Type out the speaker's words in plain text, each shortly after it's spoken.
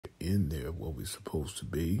in there where we're supposed to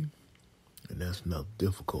be. And that's enough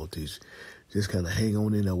difficulties. Just kind of hang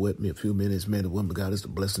on in there with me a few minutes, man. The woman of God, it's a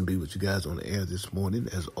blessing to be with you guys on the air this morning.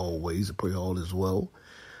 As always, I pray all is well.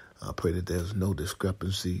 I pray that there's no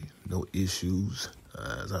discrepancy, no issues,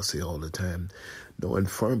 as I say all the time, no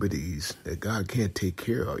infirmities that God can't take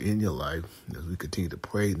care of in your life as we continue to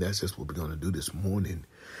pray. And that's just what we're going to do this morning.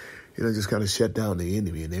 Just kind of shut down the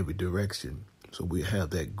enemy in every direction. So we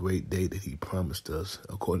have that great day that he promised us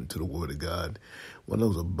according to the word of God. One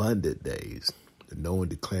of those abundant days to know and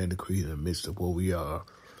declare and decree in the midst of where we are.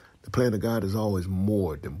 The plan of God is always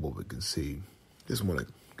more than what we can see. Just want to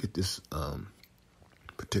get this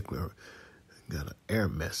particular, got an error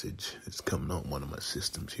message that's coming on one of my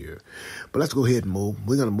systems here. But let's go ahead and move.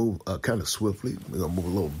 We're going to move kind of swiftly. We're going to move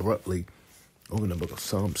a little abruptly over in the book of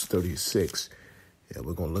Psalms 36. Yeah,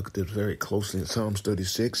 we're going to look at this very closely in Psalms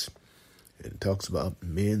 36. It talks about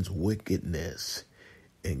men's wickedness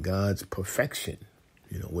and God's perfection,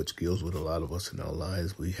 which deals with a lot of us in our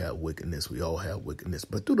lives. We have wickedness. We all have wickedness.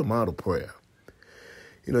 But through the model prayer,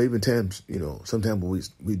 even times, sometimes when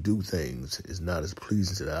we do things, it's not as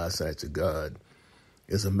pleasing to the eyesight of God.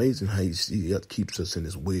 It's amazing how he keeps us in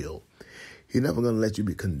his will. He's never going to let you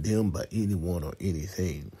be condemned by anyone or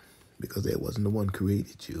anything because that wasn't the one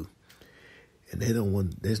created you. And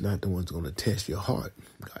there's not the ones going to test your heart.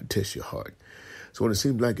 God tests your heart. So when it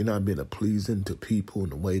seems like you're not being pleasing to people in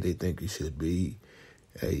the way they think you should be,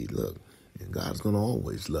 hey, look, God's going to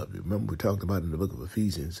always love you. Remember we talked about in the book of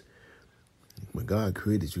Ephesians, when God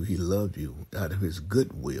created you, he loved you out of his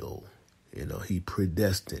goodwill. He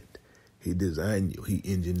predestined, he designed you, he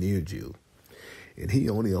engineered you. And he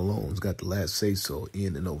only alone's got the last say-so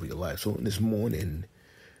in and over your life. So this morning,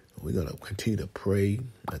 we're going to continue to pray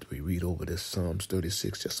as we read over this Psalms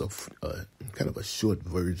 36, just a kind of a short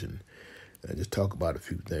version, and just talk about a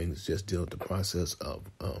few things, just deal with the process of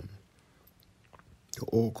the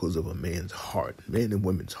oracles of a man's heart, man and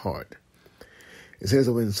woman's heart. It says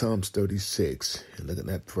over in Psalms 36, and look at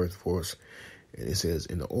that first verse, and it says,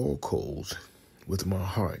 in the oracles with my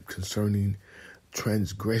heart concerning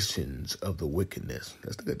transgressions of the wickedness.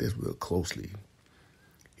 Let's look at this real closely.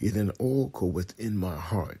 Is an oracle within my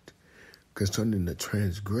heart concerning the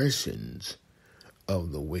transgressions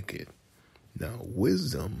of the wicked. Now,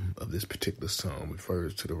 wisdom of this particular psalm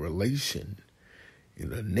refers to the relation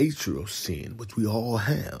the nature of sin, which we all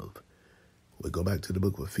have. We go back to the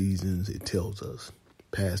book of Ephesians, it tells us,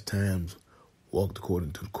 past times walked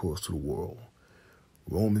according to the course of the world.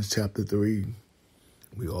 Romans chapter 3,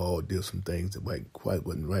 we all did some things that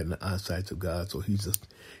wasn't right in the eyesight of God, so he just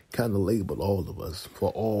kind of labeled all of us, for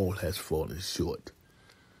all has fallen short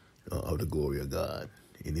of the glory of God.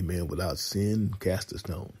 Any man without sin cast a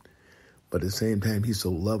stone. But at the same time, he's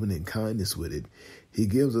so loving and kindness with it, he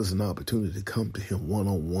gives us an opportunity to come to him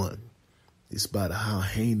one-on-one. Despite how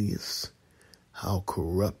heinous, how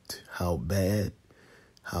corrupt, how bad,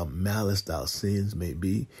 how malice our sins may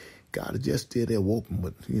be, God is just there open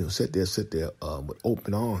with, sit there with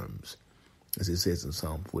open arms, as it says in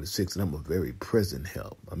Psalm 46, and I'm a very present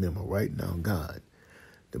help. I remember right now, God,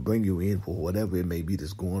 to bring you in for whatever it may be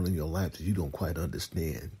that's going on in your life that you don't quite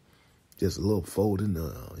understand. Just a little folding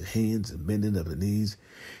the hands and bending of the knees,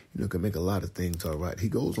 can make a lot of things all right. He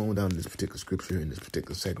goes on down in this particular scripture, in this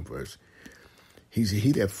particular second verse. He said,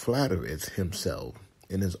 he that flattereth himself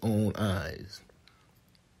in his own eyes,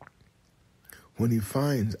 when he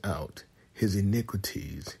finds out his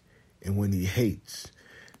iniquities and when he hates.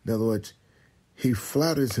 In other words, he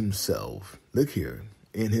flatters himself, look here,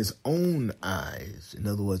 in his own eyes. In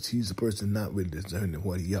other words, he's the person not really discerning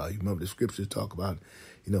what he are. You remember the scriptures talk about,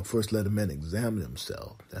 first let a man examine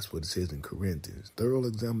himself. That's what it says in Corinthians. Thorough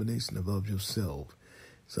examination of yourself.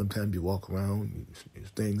 Sometimes you walk around,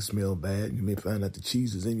 things smell bad, you may find out the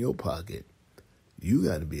cheese is in your pocket. You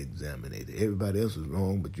got to be examined. Everybody else is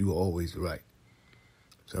wrong, but you're always right.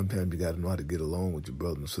 Sometimes you got to know how to get along with your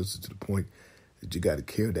brothers and sisters to the point that you got to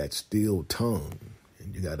carry that still tongue,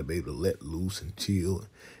 and you got to be able to let loose and chill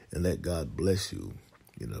and let God bless you.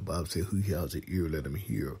 The Bible says, who has an ear, let him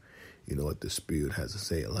hear, what the Spirit has to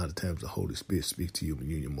say. A lot of times the Holy Spirit speaks to you when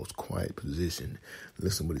you're in your most quiet position.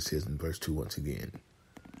 Listen what he says in verse 2 once again.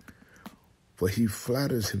 For he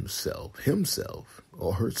flatters himself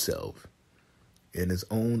or herself in his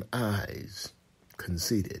own eyes,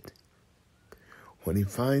 conceited. When he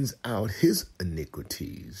finds out his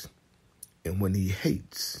iniquities and when he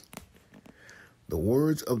hates, the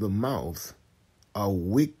words of the mouth are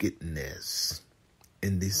wickedness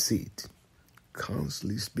and deceit,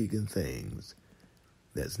 constantly speaking things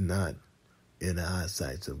that's not in the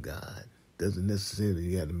eyesight of God. Doesn't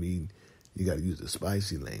necessarily have to mean You got to use the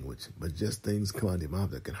spicy language, but just things come out of your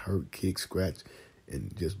mouth that can hurt, kick, scratch,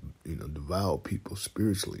 and just, devour people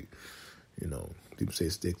spiritually. People say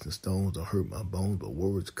sticks and stones don't hurt my bones, but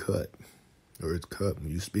words cut. Words cut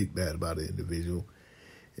when you speak bad about an individual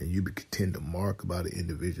and you tend to mark about an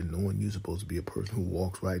individual knowing you're supposed to be a person who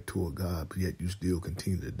walks right toward God, but yet you still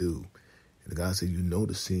continue to do. And God said, you know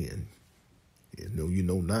the sin. You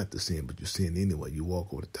know not the sin, but you sin anyway. You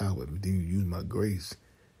walk over the top of it, and then you use my grace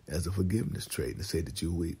as a forgiveness trait and say that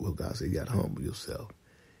you're weak. Well, God said you got to humble yourself.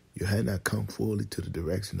 You had not come fully to the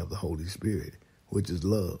direction of the Holy Spirit, which is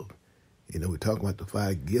love. We're talking about the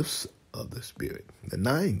 5 gifts of the Spirit, the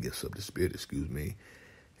 9 gifts of the Spirit,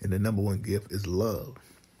 and the number 1 gift is love.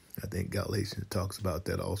 I think Galatians talks about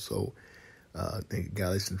that also. I think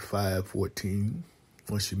Galatians 5:14,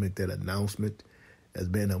 once you make that announcement as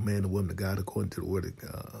being a man or woman of God according to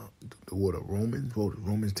the word of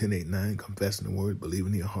Romans 10:8-9, confessing the word,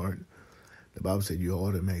 believing in your heart. The Bible said you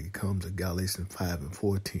automatically come to Galatians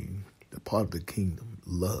 5:14, the part of the kingdom,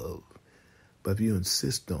 love. But if you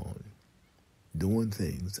insist on doing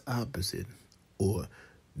things opposite or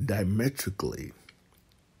diametrically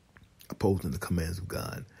opposing the commands of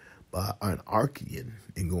God by anarchying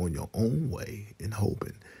and going your own way and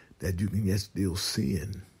hoping that you can yet still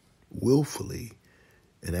sin willfully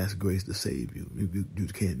and ask grace to save you. You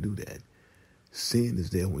can't do that. Sin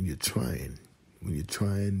is there when you're trying. When you're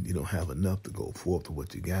trying, you don't have enough to go forth with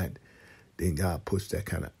what you got. Then God puts that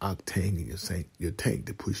kind of octane in your tank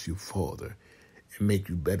to push you farther and make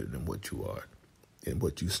you better than what you are and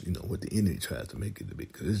what what the enemy tries to make you to be.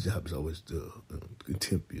 Because his job is always to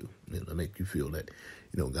tempt you, to make you feel that,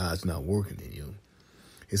 God's not working in you.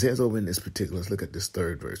 He says over in this particular, let's look at this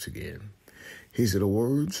 3rd verse again. He said, the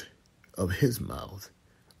words of his mouth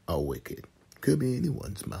are wicked. Could be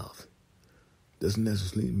anyone's mouth. Doesn't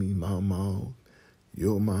necessarily mean my mouth,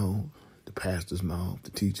 your mouth, the pastor's mouth,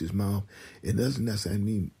 the teacher's mouth. It doesn't necessarily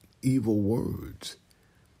mean evil words.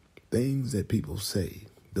 Things that people say,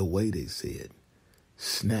 the way they say it,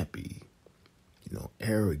 snappy,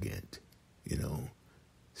 arrogant,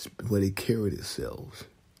 where they carry themselves,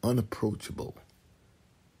 unapproachable.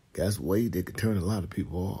 That's a way that can turn a lot of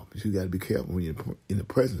people off. But you got to be careful when you're in the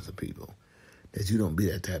presence of people that you don't be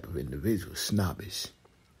that type of individual, snobbish.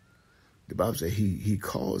 The Bible says he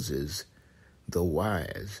causes the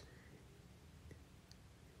wise.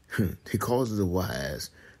 He causes the wise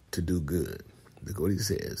to do good. Look what he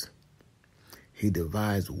says. He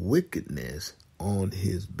divides wickedness on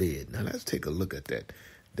his bed. Now let's take a look at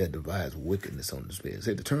that divides wickedness on his bed.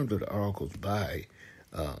 Say the terms of the oracles by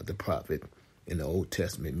the prophet in the Old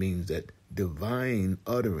Testament means that divine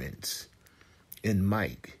utterance in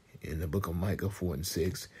Micah, in the book of Micah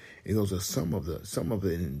 4:6, it goes to some of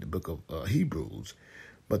it in the book of Hebrews.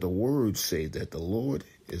 But the words say that the Lord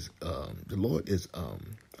is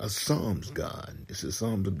a Psalms God. It's the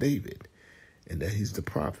Psalms of David, and that he's the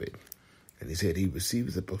prophet. And he said he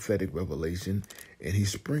receives a prophetic revelation, and he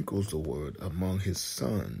sprinkles the word among his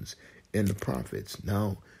sons and the prophets.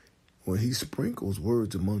 Now, when he sprinkles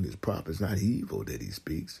words among his prophets, not evil that he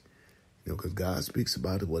speaks, because God speaks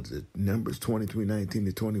about it. What is it? Numbers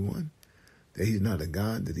 23:19-21. That he's not a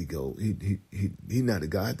God that he's not a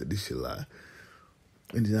God that he should lie.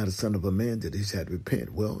 And he's not a son of a man that he should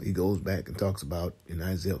repent. Well, he goes back and talks about in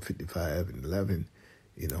Isaiah 55:11,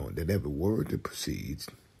 that every word that proceeds,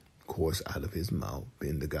 of course, out of his mouth,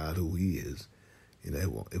 being the God who he is,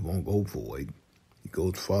 it won't go void. He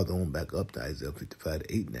goes farther on back up to Isaiah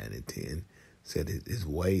 55:8, 9, and 10, said his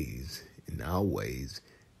ways and our ways,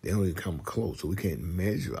 they don't even come close. So we can't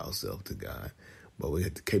measure ourselves to God, but we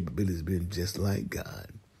have the capabilities of being just like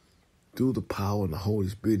God. Through the power and the Holy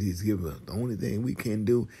Spirit he's given us, the only thing we can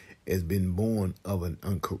do is been born of an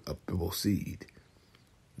uncorruptible seed.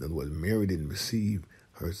 In other words, Mary didn't receive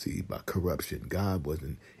her seed by corruption. God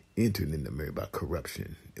wasn't entering into Mary by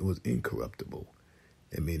corruption. It was incorruptible.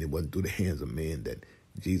 I mean, it wasn't through the hands of man that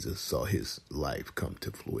Jesus saw his life come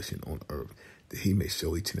to fruition on earth, that he may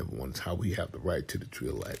show each and every one how we have the right to the tree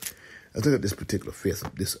of life. Let's look at this particular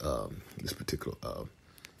particular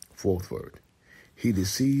 4th word. He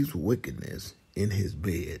deceives wickedness in his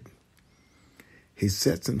bed. He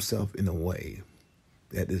sets himself in a way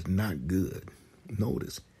that is not good.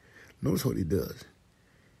 Notice what he does.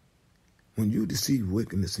 When you deceive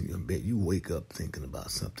wickedness in your bed, you wake up thinking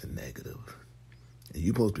about something negative. And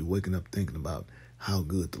you're supposed to be waking up thinking about how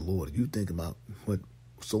good the Lord is. You think about what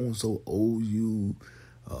so-and-so owes you.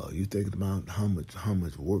 You thinking about how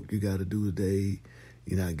much work you got to do today.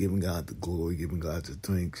 You're not giving God the glory, giving God the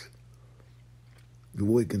thanks. You're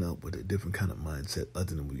waking up with a different kind of mindset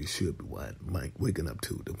other than what you should be waking up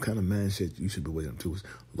to. The kind of mindset you should be waking up to is,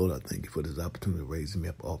 Lord, I thank you for this opportunity of raising me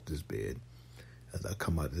up off this bed as I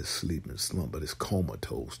come out of this sleep and slumber, this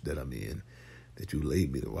comatose that I'm in, that you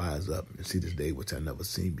laid me to rise up and see this day which I never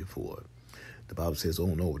seen before. The Bible says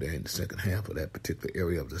on over there in the second half of that particular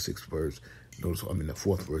area of the sixth verse, the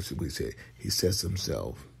fourth verse, we said, he sets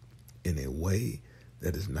himself in a way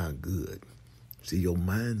that is not good. See, your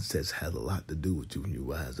mindset has a lot to do with you when you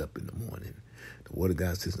rise up in the morning. The Word of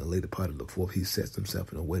God says in the later part of the fourth, he sets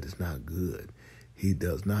himself in a way that's not good. He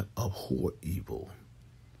does not abhor evil.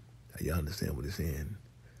 Now, you understand what he's saying?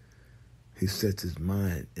 He sets his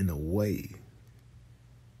mind in a way,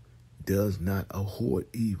 does not abhor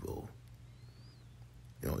evil.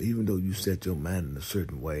 Even though you set your mind in a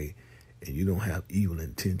certain way and you don't have evil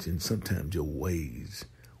intentions, sometimes your ways,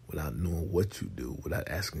 without knowing what you do, without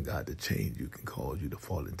asking God to change you, can cause you to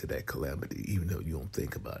fall into that calamity, even though you don't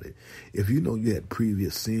think about it. If you know you had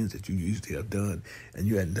previous sins that you used to have done and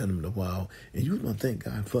you hadn't done them in a while, and you don't thank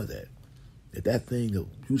God for that, that thing that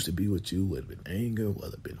used to be with you, whether it been anger,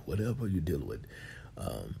 whether it been whatever you're dealing with,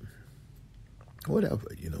 whatever,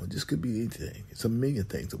 this could be anything. It's a million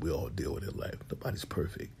things that we all deal with in life. Nobody's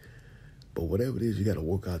perfect. But whatever it is, you got to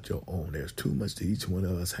work out your own. There's too much to each one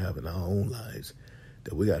of us have in our own lives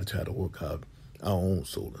that we got to try to work out our own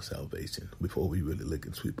soul of salvation before we really look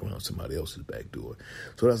and sweep around somebody else's back door.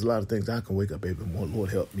 So there's a lot of things I can wake up every morning. Lord,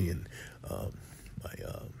 help me in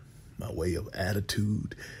my way of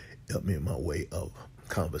attitude. Help me in my way of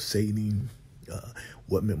conversating.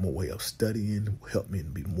 Help me in my way of studying. Help me to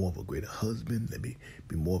be more of a greater husband. Let me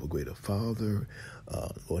be more of a greater father.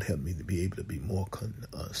 Lord, help me to be able to be more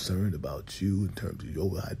concerned about you in terms of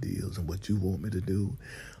your ideals and what you want me to do.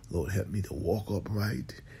 Lord, help me to walk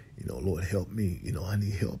upright. Lord, help me. I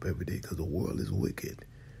need help every day because the world is wicked.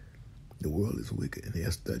 The world is wicked, and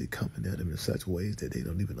there's study coming at them in such ways that they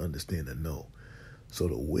don't even understand or know. So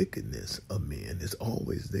the wickedness of men is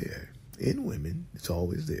always there. In women, it's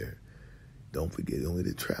always there. Don't forget, don't get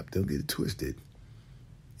it trapped, don't get it twisted.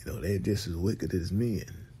 They're just as wicked as men.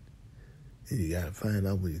 And you got to find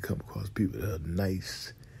out when you come across people that are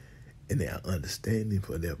nice and they are understanding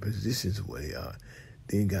for their positions where they are.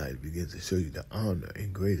 Then God begins to show you the honor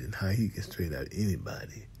and grace and how he can straighten out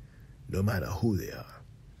anybody, no matter who they are.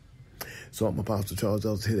 So I'm Apostle Charles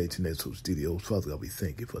Ellis here at Internet Soap Studios. Father God, we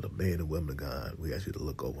thank you for the men and women of God. We ask you to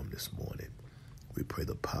look over them this morning. We pray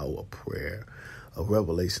the power of prayer, of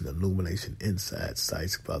revelation, illumination, insight,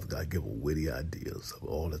 sights. Father God, give them witty ideas of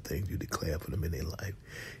all the things you declare for them in their life.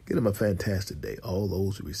 Give them a fantastic day. All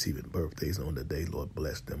those who are receiving birthdays on the day, Lord,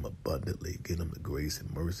 bless them abundantly. Give them the grace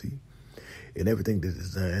and mercy and everything that's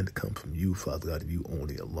designed to come from you, Father God, and you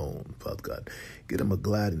only alone, Father God. Get them a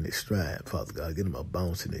glide in their stride, Father God. Get them a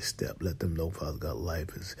bounce in their step. Let them know, Father God, life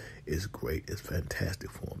is great, it's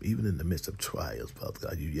fantastic for them. Even in the midst of trials, Father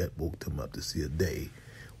God, you yet woke them up to see a day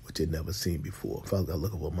which they'd never seen before. Father God,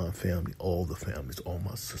 look over my family, all the families, all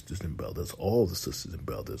my sisters and brothers, all the sisters and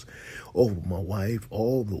brothers, over my wife,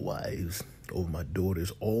 all the wives, over my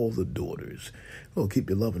daughters, all the daughters. Lord, keep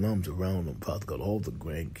your loving arms around them, Father God, all the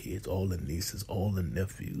grandkids, all the nieces, all the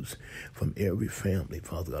nephews, from every family,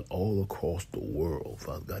 Father God, all across the world,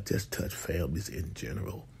 Father God. Just touch families in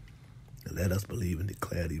general. And let us believe and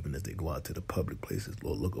declare it even as they go out to the public places,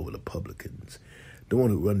 Lord. Look over the publicans, the one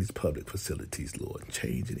who run these public facilities, Lord.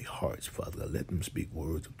 Change any hearts, Father God. Let them speak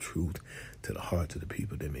words of truth to the hearts of the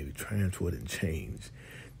people that may be transferred and changed.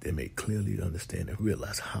 They may clearly understand and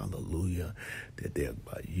realize, hallelujah, that they're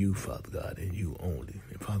by you, Father God, and you only.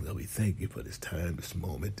 And Father God, we thank you for this time, this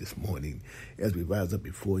moment, this morning, as we rise up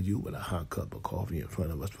before you with a hot cup of coffee in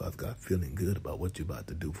front of us, Father God, feeling good about what you're about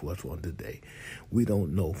to do for us on today. We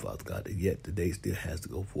don't know, Father God, that yet today still has to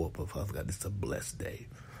go forth, but Father God, it's a blessed day.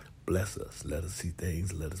 Bless us. Let us see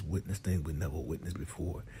things. Let us witness things we never witnessed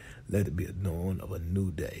before. Let it be a dawn of a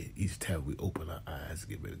new day. Each time we open our eyes,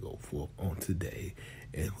 get ready to go forth on today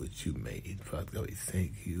in which you made. Father God, we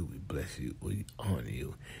thank you. We bless you. We honor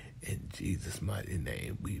you. In Jesus' mighty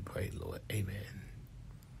name we pray, Lord. Amen.